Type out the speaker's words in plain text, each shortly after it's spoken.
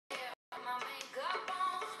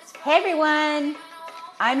Hey everyone,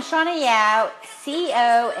 I'm Shauna Yao,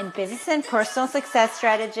 CEO and Business and Personal Success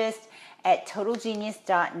Strategist at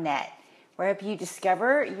TotalGenius.net, where I help you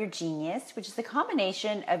discover your genius, which is the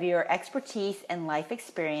combination of your expertise and life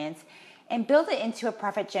experience, and build it into a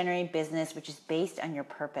profit-generating business which is based on your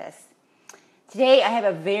purpose. Today I have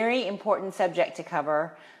a very important subject to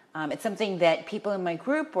cover. It's something that people in my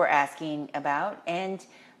group were asking about, and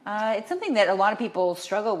it's something that a lot of people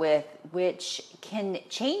struggle with, which can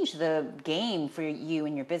change the game for you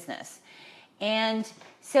and your business. And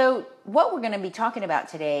so what we're going to be talking about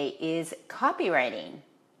today is copywriting.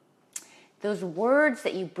 Those words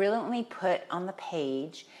that you brilliantly put on the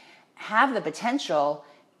page have the potential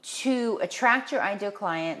to attract your ideal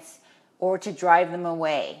clients or to drive them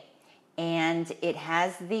away. And it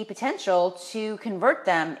has the potential to convert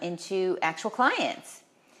them into actual clients.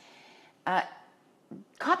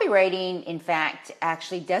 Copywriting, in fact,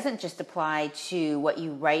 actually doesn't just apply to what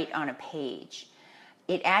you write on a page.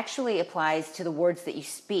 It actually applies to the words that you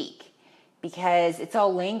speak, because it's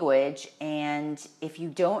all language, and if you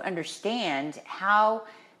don't understand how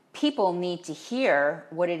people need to hear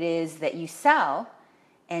what it is that you sell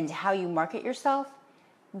and how you market yourself,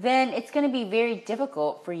 then it's going to be very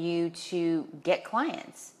difficult for you to get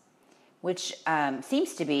clients, which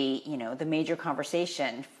seems to be, the major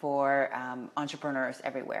conversation for entrepreneurs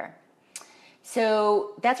everywhere.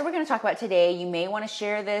 So that's what we're going to talk about today. You may want to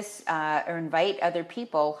share this or invite other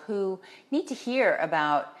people who need to hear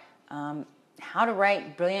about how to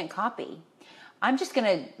write brilliant copy. I'm just going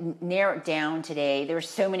to narrow it down today. There are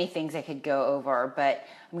so many things I could go over, but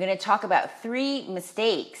I'm going to talk about 3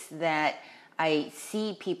 mistakes that I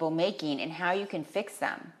see people making and how you can fix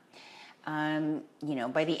them.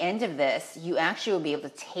 By the end of this, you actually will be able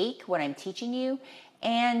to take what I'm teaching you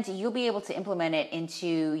and you'll be able to implement it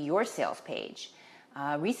into your sales page.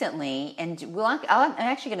 Recently, and I'm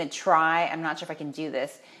actually going to try, I'm not sure if I can do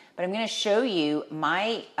this, but I'm going to show you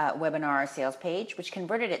my webinar sales page, which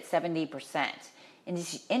converted at 70%.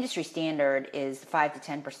 Industry standard is 5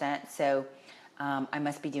 to 10%, so I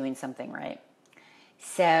must be doing something right.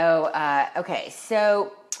 So,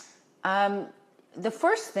 the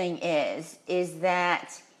first thing is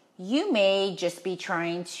that you may just be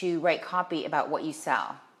trying to write copy about what you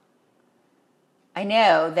sell. I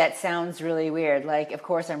know that sounds really weird. Like, of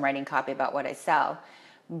course I'm writing copy about what I sell.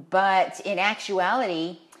 But in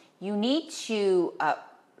actuality, you need to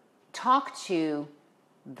talk to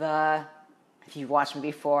if you've watched me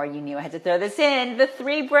before, you knew I had to throw this in, the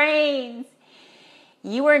 3 brains.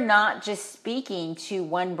 You are not just speaking to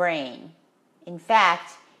one brain. In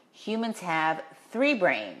fact, humans have 3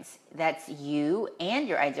 brains. That's you and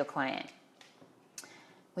your ideal client.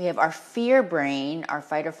 We have our fear brain, our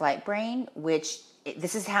fight or flight brain, which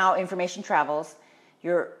this is how information travels.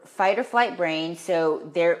 Your fight or flight brain, so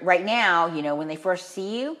they're right now, when they first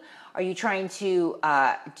see you, are you trying to,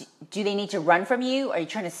 do they need to run from you? Are you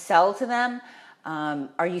trying to sell to them?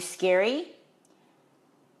 Are you scary?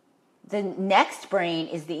 The next brain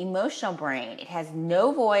is the emotional brain. It has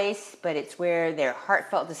no voice, but it's where their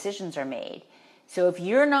heartfelt decisions are made. So if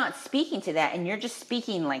you're not speaking to that and you're just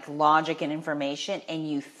speaking like logic and information and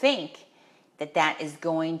you think that that is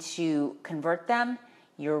going to convert them,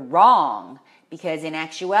 you're wrong. Because in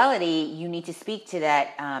actuality, you need to speak to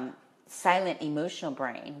that silent emotional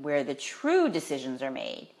brain where the true decisions are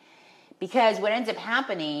made. Because what ends up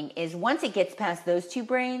happening is once it gets past those 2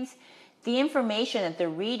 brains, the information that they're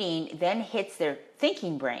reading then hits their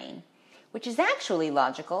thinking brain, which is actually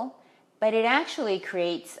logical, but it actually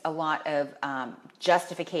creates a lot of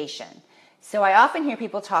justification. So I often hear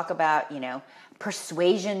people talk about,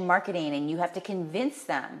 persuasion marketing, and you have to convince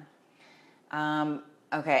them.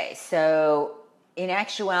 So in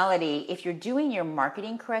actuality, if you're doing your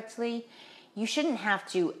marketing correctly, you shouldn't have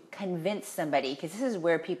to convince somebody, because this is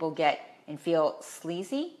where people get and feel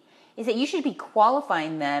sleazy, is that you should be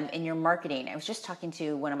qualifying them in your marketing. I was just talking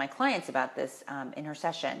to one of my clients about this in her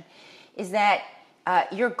session, is that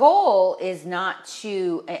your goal is not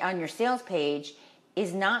to, on your sales page,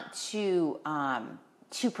 is not to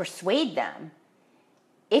persuade them.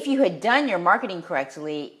 If you had done your marketing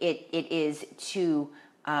correctly, it is to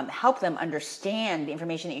help them understand the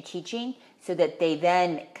information that you're teaching so that they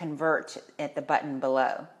then convert at the button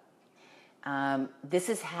below. This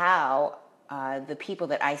is how the people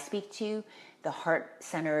that I speak to, the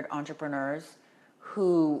heart-centered entrepreneurs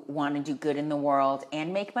who want to do good in the world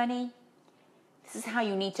and make money, this is how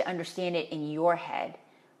you need to understand it in your head.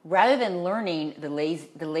 Rather than learning the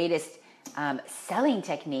latest selling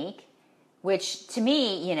technique, which to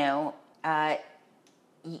me, you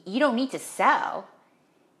don't need to sell.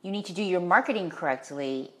 You need to do your marketing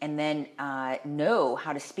correctly and then know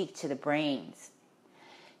how to speak to the brains.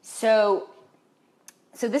 So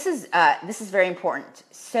this is very important.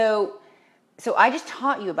 So I just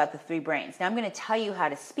taught you about the three brains. Now I'm going to tell you how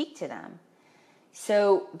to speak to them.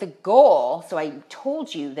 So the goal, so I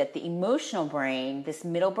told you that the emotional brain, this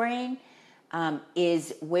middle brain,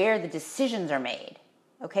 is where the decisions are made.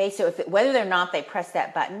 Okay, so whether or not they press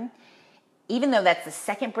that button, even though that's the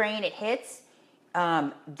second brain it hits,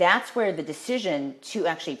 that's where the decision to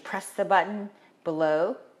actually press the button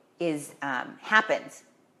below happens.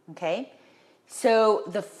 Okay, so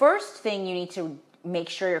the first thing you need to make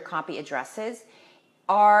sure your copy addresses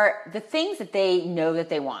are the things that they know that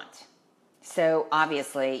they want. So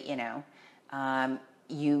obviously,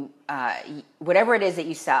 whatever it is that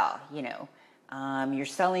you sell, you're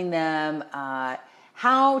selling them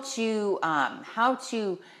how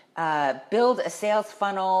to build a sales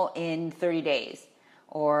funnel in 30 days,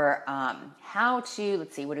 or how to,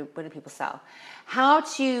 let's see, what do people sell? How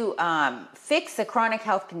to fix a chronic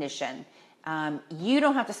health condition. You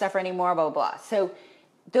don't have to suffer anymore, blah, blah, blah. So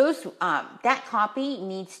that copy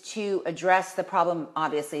needs to address the problem,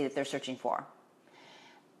 obviously, that they're searching for.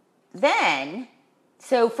 Then,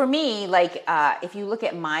 so for me, if you look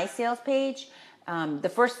at my sales page,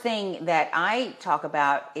 the first thing that I talk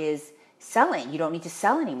about is selling. You don't need to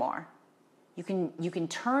sell anymore. You can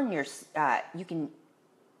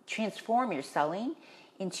transform your selling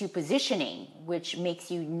into positioning, which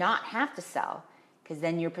makes you not have to sell, because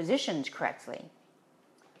then you're positioned correctly.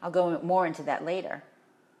 I'll go more into that later.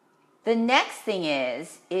 The next thing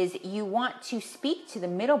is you want to speak to the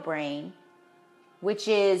middle brain, which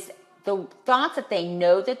is the thoughts that they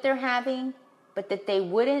know that they're having, but that they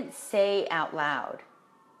wouldn't say out loud.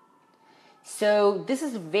 So this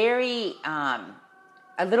is very,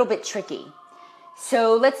 a little bit tricky.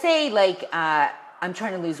 So let's say I'm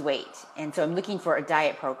trying to lose weight, and so I'm looking for a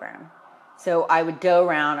diet program. So I would go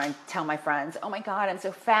around and tell my friends, oh my God, I'm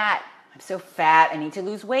so fat, I need to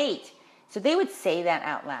lose weight. So they would say that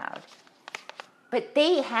out loud. But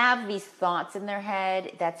they have these thoughts in their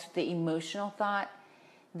head, that's the emotional thought,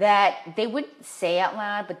 that they wouldn't say out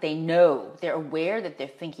loud, but they know, they're aware that they're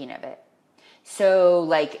thinking of it. So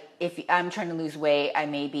if I'm trying to lose weight, I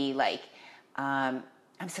may be I'm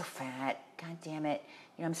so fat, God damn it,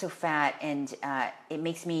 I'm so fat, and it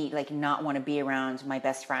makes me not want to be around my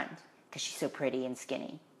best friend because she's so pretty and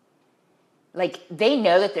skinny. They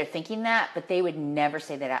know that they're thinking that, but they would never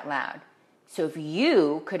say that out loud. So if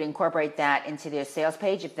you could incorporate that into their sales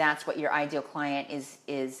page, if that's what your ideal client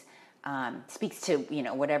speaks to,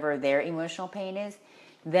 whatever their emotional pain is,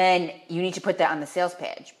 then you need to put that on the sales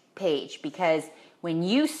page, because when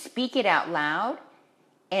you speak it out loud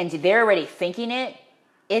and they're already thinking it,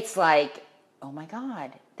 it's like, oh my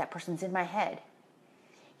God, that person's in my head.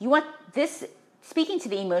 You want this, speaking to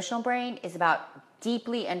the emotional brain is about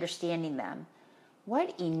deeply understanding them.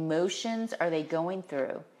 What emotions are they going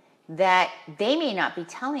through that they may not be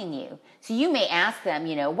telling you? So you may ask them,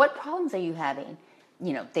 what problems are you having?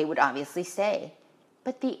 They would obviously say.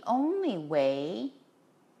 But the only way,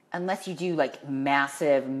 unless you do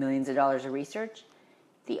massive millions of dollars of research,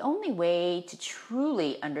 the only way to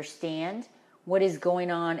truly understand what is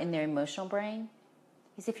going on in their emotional brain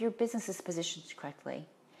is if your business is positioned correctly.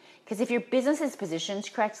 Because if your business is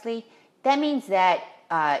positioned correctly, that means that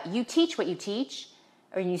you teach what you teach,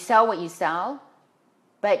 or you sell what you sell,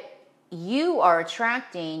 but you are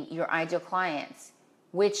attracting your ideal clients,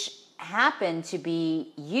 which happen to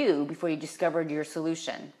be you before you discovered your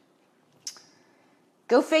solution.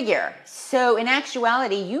 Go figure. So in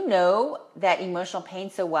actuality, you know that emotional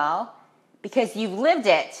pain so well because you've lived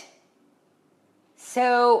it.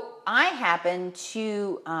 So I happen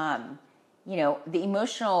to, the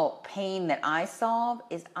emotional pain that I solve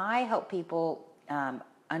is I help people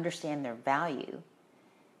understand their value,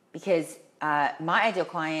 because my ideal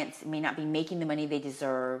clients may not be making the money they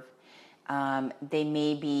deserve. They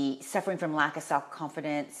may be suffering from lack of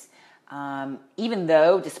self-confidence, even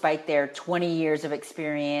though despite their 20 years of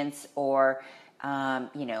experience or,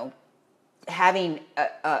 having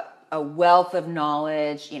a wealth of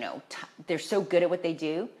knowledge, they're so good at what they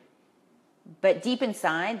do, but deep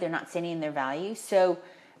inside, they're not standing in their value. So,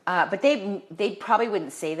 but they probably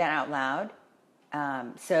wouldn't say that out loud.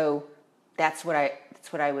 So that's what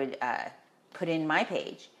I would put in my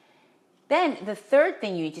page. Then the third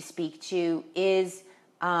thing you need to speak to is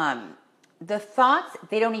the thoughts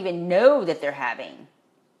they don't even know that they're having.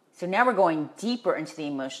 So now we're going deeper into the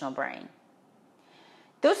emotional brain.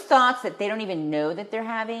 Those thoughts that they don't even know that they're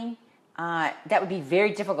having, that would be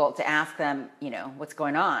very difficult to ask them, what's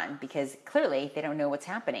going on, because clearly they don't know what's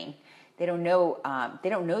happening. They don't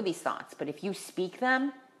know these thoughts. But if you speak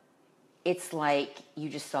them, it's like you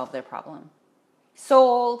just solved their problem.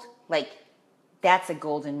 Sold, like that's a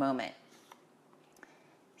golden moment.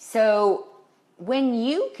 So when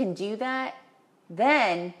you can do that,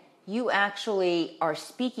 then you actually are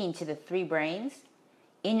speaking to the three brains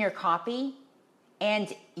in your copy,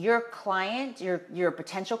 and your client, your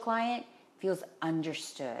potential client, feels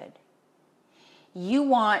understood.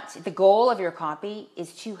 The goal of your copy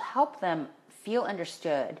is to help them feel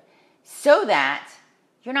understood so that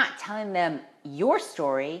you're not telling them your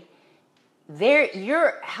story.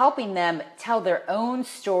 You're helping them tell their own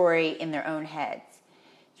story in their own heads.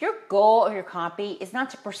 Your goal of your copy is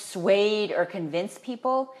not to persuade or convince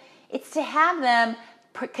people. It's to have them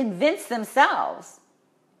convince themselves.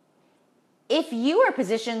 If you are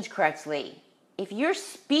positioned correctly, if you're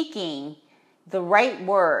speaking the right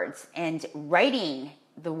words and writing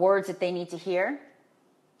the words that they need to hear,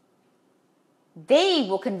 they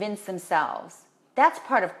will convince themselves. That's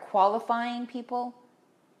part of qualifying people.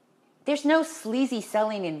 There's no sleazy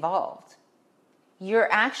selling involved.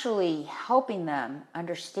 You're actually helping them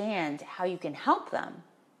understand how you can help them.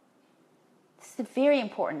 This is very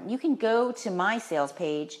important. You can go to my sales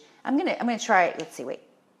page. I'm gonna try. Let's see. Wait.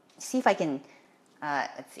 See if I can.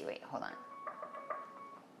 Let's see. Wait. Hold on.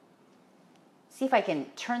 See if I can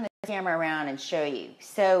turn the camera around and show you.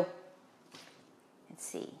 So, let's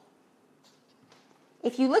see.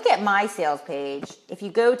 If you look at my sales page, if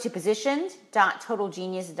you go to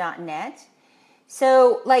positioned.totalgenius.net,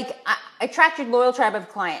 so like I attract your loyal tribe of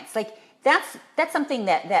clients. Like that's something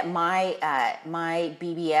that my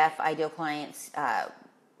BBF ideal clients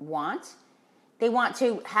want. They want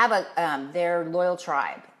to have their loyal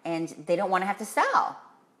tribe, and they don't want to have to sell.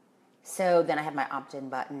 So then I have my opt-in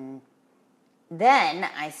button. Then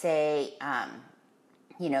I say,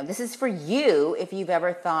 this is for you if you've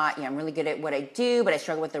ever thought, I'm really good at what I do, but I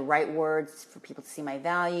struggle with the right words for people to see my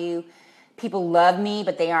value. People love me,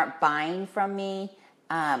 but they aren't buying from me.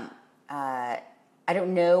 I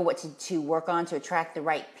don't know what to work on to attract the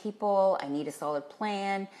right people. I need a solid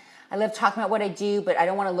plan. I love talking about what I do, but I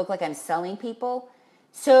don't want to look like I'm selling people.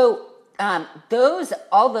 So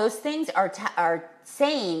all those things are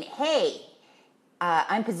saying, hey,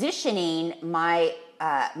 I'm positioning my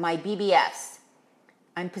BBFs.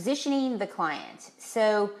 I'm positioning the client,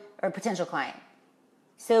 or potential client.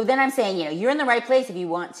 So then I'm saying, you're in the right place if you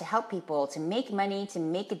want to help people, to make money, to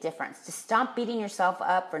make a difference, to stop beating yourself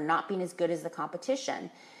up for not being as good as the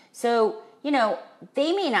competition. So,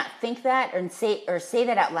 they may not think that or say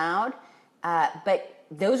that out loud, but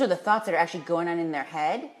those are the thoughts that are actually going on in their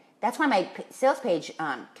head. That's why my sales page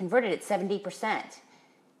converted at 70%.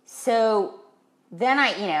 So then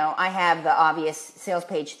I have the obvious sales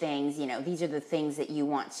page things. These are the things that you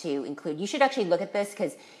want to include. You should actually look at this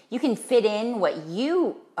because you can fit in what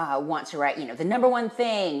you want to write. The number one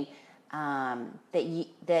thing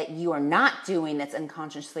that you are not doing that's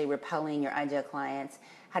unconsciously repelling your ideal clients,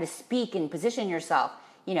 how to speak and position yourself.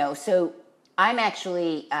 So I'm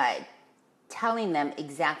actually telling them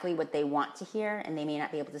exactly what they want to hear, and they may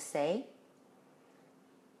not be able to say.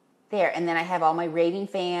 There, and then I have all my raving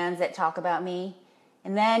fans that talk about me.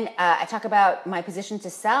 And then I talk about my position to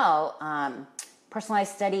sell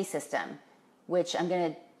personalized study system, which I'm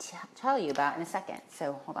going to tell you about in a second.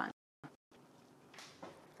 So hold on.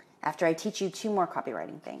 After I teach you 2 more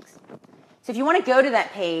copywriting things. So if you want to go to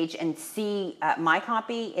that page and see my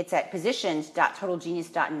copy, it's at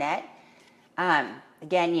positioned.totalgenius.net.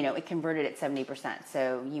 Again, it converted at 70%.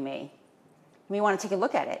 So you may want to take a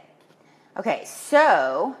look at it. Okay,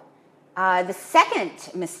 so the second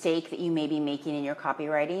mistake that you may be making in your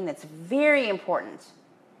copywriting that's very important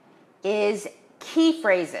is key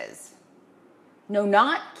phrases. No,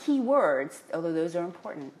 not keywords, although those are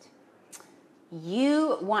important.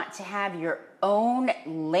 You want to have your own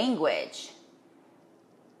language.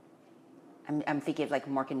 I'm thinking of like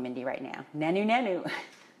Mork and Mindy right now. Nanu, nanu.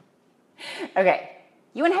 Okay,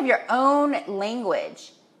 you want to have your own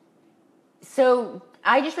language. So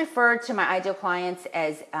I just refer to my ideal clients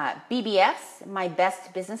as BBFs, my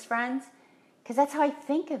best business friends, because that's how I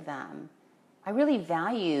think of them. I really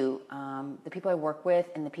value the people I work with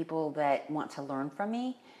and the people that want to learn from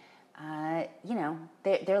me.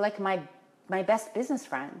 They're like my best business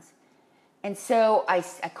friends. And so I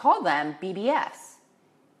call them BBFs.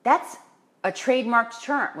 That's a trademarked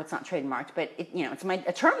term. Well, it's not trademarked, but it's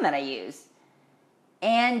a term that I use.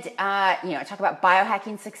 And I talk about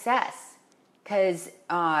biohacking success. Because,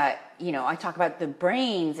 I talk about the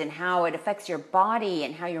brains and how it affects your body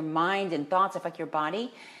and how your mind and thoughts affect your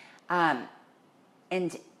body. And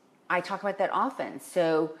I talk about that often.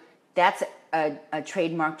 So That's a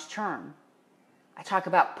trademarked term. I talk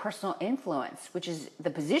about personal influence, which is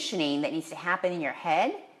the positioning that needs to happen in your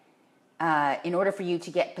head in order for you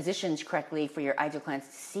to get positioned correctly for your ideal clients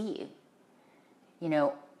to see you. You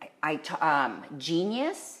know,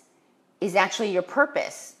 genius is actually your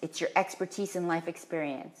purpose. It's your expertise and life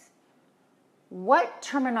experience. What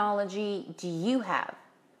terminology do you have?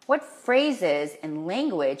 What phrases and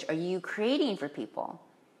language are you creating for people?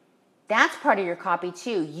 That's part of your copy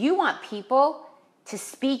too. You want people to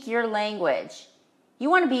speak your language. You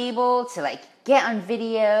want to be able to like get on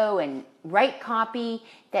video and write copy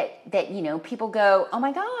that you know, people go, oh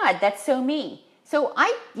my God, that's so me. So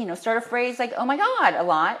I, you know, start a phrase like, oh my God, a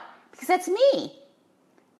lot, because that's me.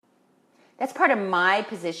 That's part of my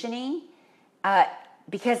positioning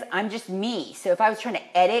because I'm just me. So if I was trying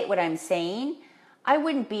to edit what I'm saying, I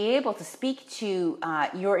wouldn't be able to speak to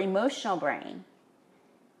your emotional brain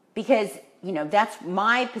because, you know, that's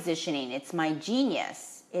my positioning. It's my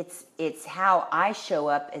genius. It's how I show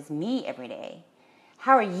up as me every day.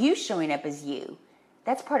 How are you showing up as you?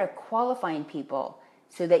 That's part of qualifying people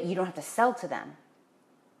so that you don't have to sell to them.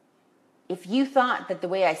 If you thought that the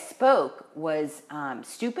way I spoke was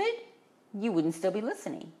stupid, you wouldn't still be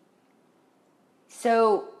listening.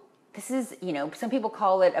 So this is, you know, some people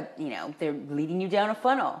call it, you know, they're leading you down a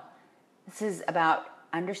funnel. This is about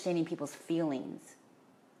understanding people's feelings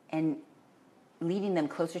and leading them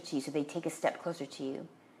closer to you so they take a step closer to you.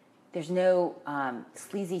 There's no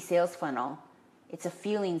sleazy sales funnel. It's a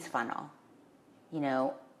feelings funnel. You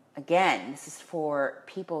know, again, this is for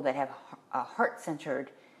people that have a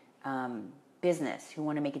heart-centered business who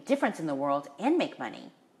want to make a difference in the world and make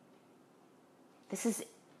money. This is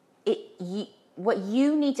it. What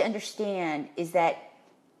you need to understand is that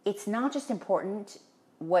it's not just important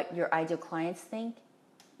what your ideal clients think.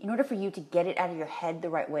 In order for you to get it out of your head the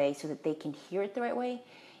right way so that they can hear it the right way,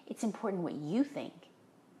 it's important what you think.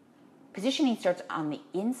 Positioning starts on the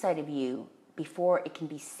inside of you before it can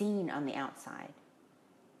be seen on the outside.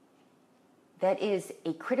 That is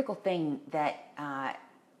a critical thing that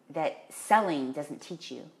that selling doesn't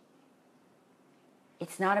teach you.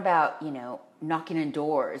 It's not about, you know, knocking on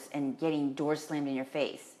doors and getting doors slammed in your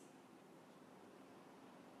face.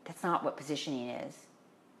 That's not what positioning is.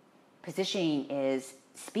 Positioning is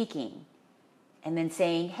speaking and then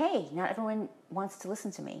saying, hey, not everyone wants to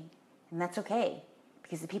listen to me. And that's okay,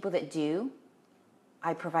 because the people that do,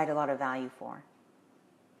 I provide a lot of value for.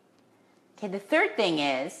 Okay, the third thing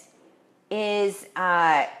is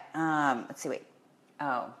let's see, wait.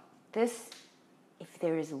 Oh, if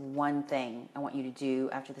there is one thing I want you to do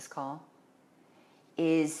after this call,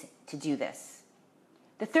 is to do this.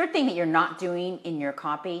 The third thing that you're not doing in your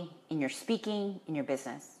copy, in your speaking, in your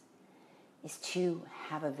business, is to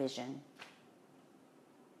have a vision.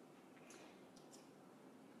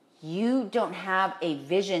 You don't have a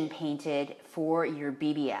vision painted for your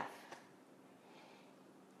BBF.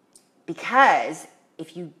 Because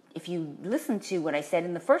if you listen to what I said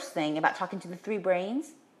in the first thing about talking to the three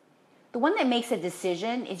brains, the one that makes a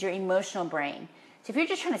decision is your emotional brain. So if you're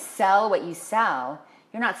just trying to sell what you sell,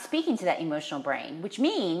 you're not speaking to that emotional brain, which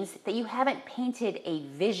means that you haven't painted a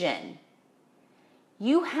vision.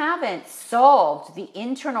 You haven't solved the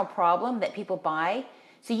internal problem that people buy.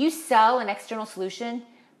 So you sell an external solution,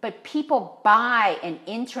 but people buy an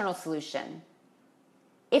internal solution.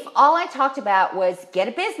 If all I talked about was get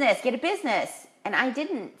a business, and I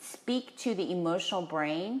didn't speak to the emotional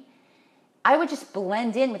brain, I would just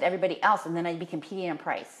blend in with everybody else and then I'd be competing on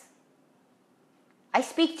price. I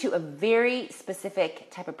speak to a very specific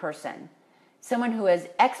type of person, someone who has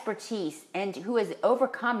expertise and who has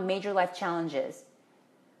overcome major life challenges,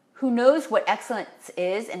 who knows what excellence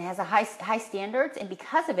is and has a high standards, and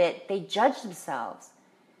because of it, they judge themselves.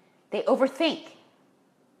 They overthink.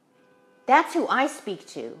 That's who I speak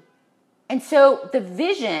to. And so the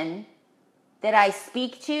vision that I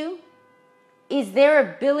speak to is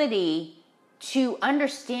their ability to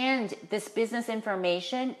understand this business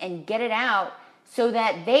information and get it out so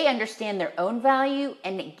that they understand their own value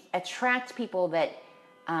and attract people that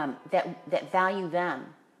value them.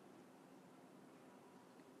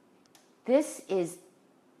 This is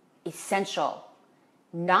essential,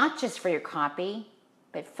 not just for your copy,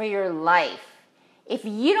 but for your life. If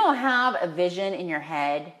you don't have a vision in your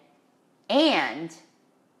head, and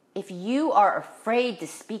if you are afraid to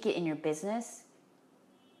speak it in your business,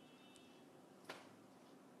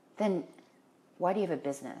 then why do you have a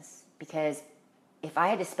business? Because if I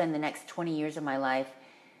had to spend the next 20 years of my life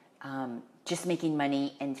just making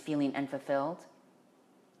money and feeling unfulfilled,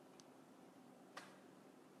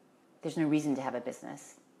 there's no reason to have a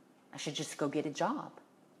business. I should just go get a job.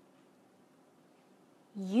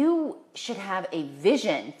 You should have a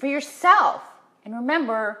vision for yourself. And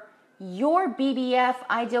remember, your BBF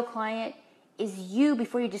ideal client is you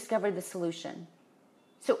before you discover the solution.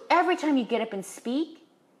 So every time you get up and speak,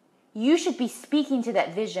 you should be speaking to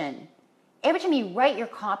that vision. Every time you write your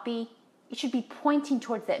copy, it should be pointing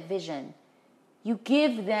towards that vision. You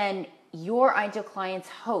give then your ideal clients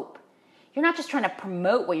hope. You're not just trying to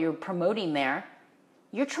promote what you're promoting there.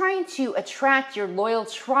 You're trying to attract your loyal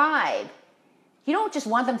tribe. You don't just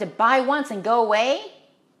want them to buy once and go away.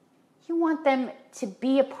 You want them to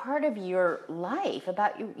be a part of your life,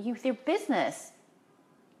 about your business.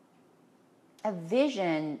 A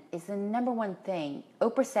vision is the number one thing.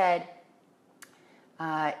 Oprah said,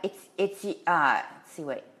 it's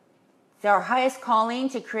our highest calling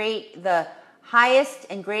to create the highest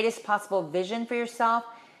and greatest possible vision for yourself,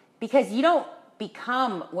 because you don't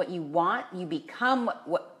become what you want, you become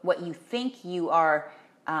what you think you are,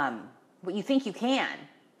 what you think you can,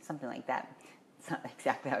 something like that. It's not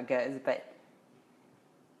exactly how it goes, but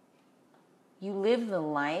you live the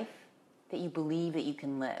life that you believe that you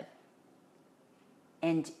can live.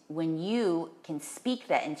 And when you can speak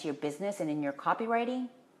that into your business and in your copywriting,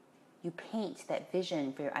 you paint that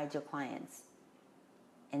vision for your ideal clients,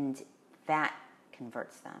 and that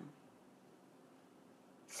converts them.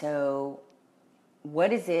 So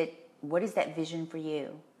what is it? What is that vision for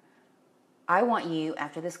you? I want you,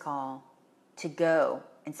 after this call, to go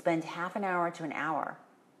and spend half an hour to an hour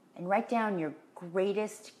and write down your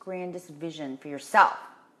greatest, grandest vision for yourself.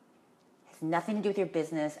 It has nothing to do with your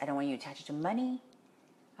business. I don't want you to attach it to money.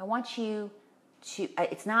 I want you to,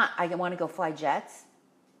 it's not, I want to go fly jets.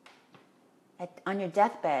 On your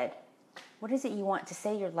deathbed, what is it you want to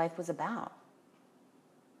say your life was about?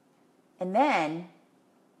 And then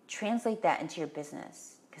translate that into your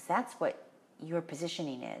business, because that's what your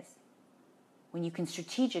positioning is. When you can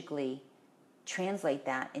strategically translate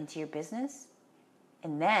that into your business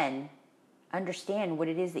and then understand what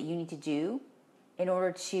it is that you need to do in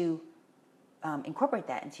order to incorporate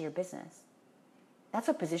that into your business. That's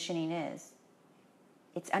what positioning is.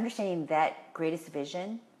 It's understanding that greatest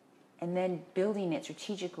vision and then building it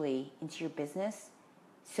strategically into your business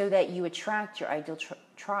so that you attract your ideal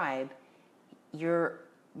tribe, your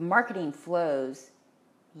marketing flows,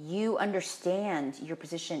 you understand your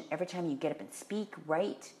position every time you get up and speak,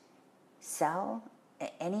 write, sell,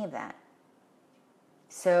 any of that.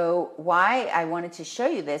 So why I wanted to show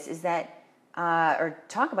you this is that, or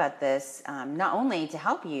talk about this, not only to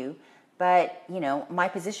help you, but, my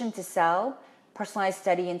Position to Sell Personalized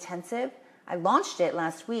Study Intensive, I launched it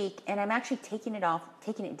last week, and I'm actually taking it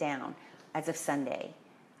down as of Sunday.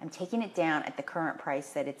 I'm taking it down at the current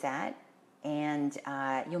price that it's at, and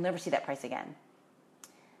you'll never see that price again.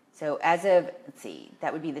 So as of,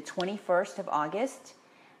 that would be the 21st of August.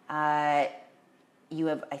 You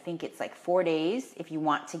have, I think it's like 4 days if you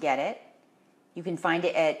want to get it. You can find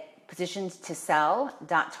it at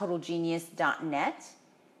positionstosell.totalgenius.net.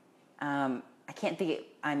 I can't think it,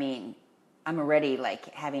 I'm already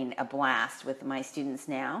having a blast with my students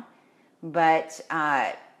now, but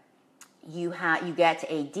you get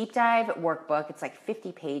a deep dive workbook. It's like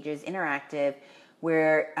 50 pages, interactive,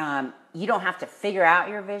 where you don't have to figure out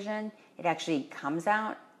your vision. It actually comes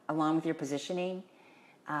out along with your positioning.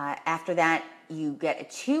 After that, you get a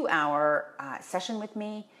 2-hour session with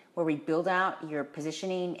me where we build out your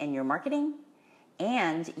positioning and your marketing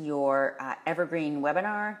and your evergreen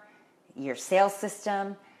webinar, your sales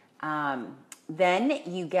system. Then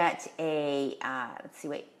you get the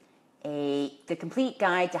complete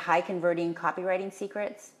guide to high converting copywriting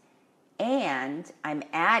secrets. And I'm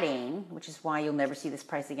adding, which is why you'll never see this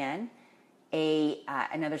price again,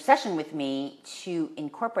 another session with me to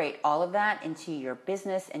incorporate all of that into your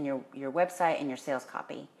business and your website and your sales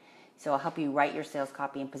copy. So I'll help you write your sales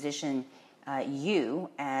copy and position you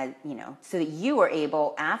as, so that you are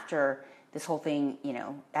able, after this whole thing,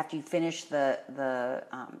 after you finish the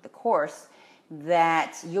course,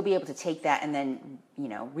 that you'll be able to take that and then,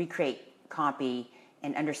 recreate copy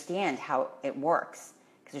and understand how it works.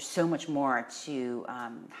 Because there's so much more to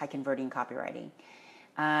high converting copywriting.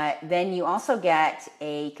 Then you also get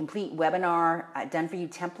a complete webinar done for you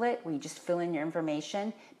template where you just fill in your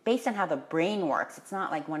information based on how the brain works. It's not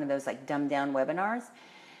like one of those dumbed down webinars.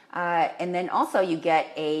 And then also you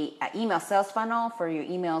get a email sales funnel for your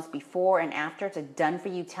emails before and after. It's a done for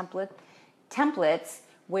you templates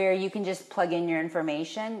where you can just plug in your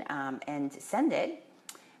information and send it.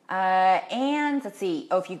 And let's see,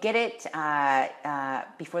 if you get it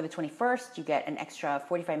before the 21st, you get an extra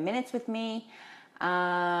 45 minutes with me.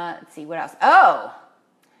 Let's see, what else?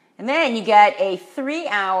 And then you get a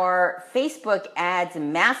 3-hour Facebook ads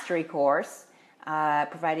mastery course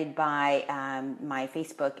provided by my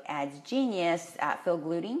Facebook ads genius, Phil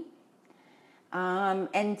Gluting.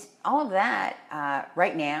 And all of that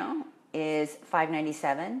right now is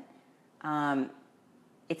 $5.97.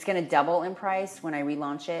 It's going to double in price when I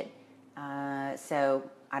relaunch it. So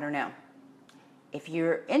I don't know. If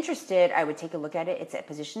you're interested, I would take a look at it. It's at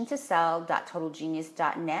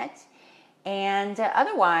positiontosell.totalgenius.net. And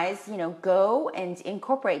otherwise, go and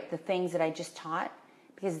incorporate the things that I just taught,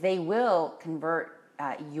 because they will convert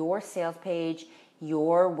your sales page,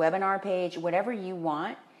 your webinar page, whatever you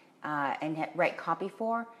want, and write copy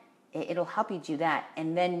for. It'll help you do that.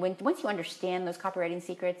 And then once you understand those copywriting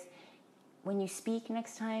secrets, when you speak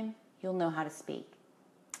next time, you'll know how to speak.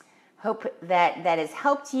 Hope that has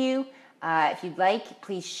helped you. If you'd like,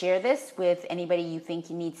 please share this with anybody you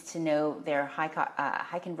think needs to know their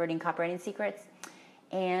high converting copywriting secrets.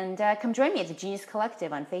 And come join me at the Genius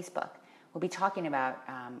Collective on Facebook. We'll be talking about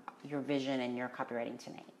your vision and your copywriting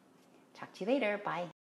tonight. Talk to you later. Bye.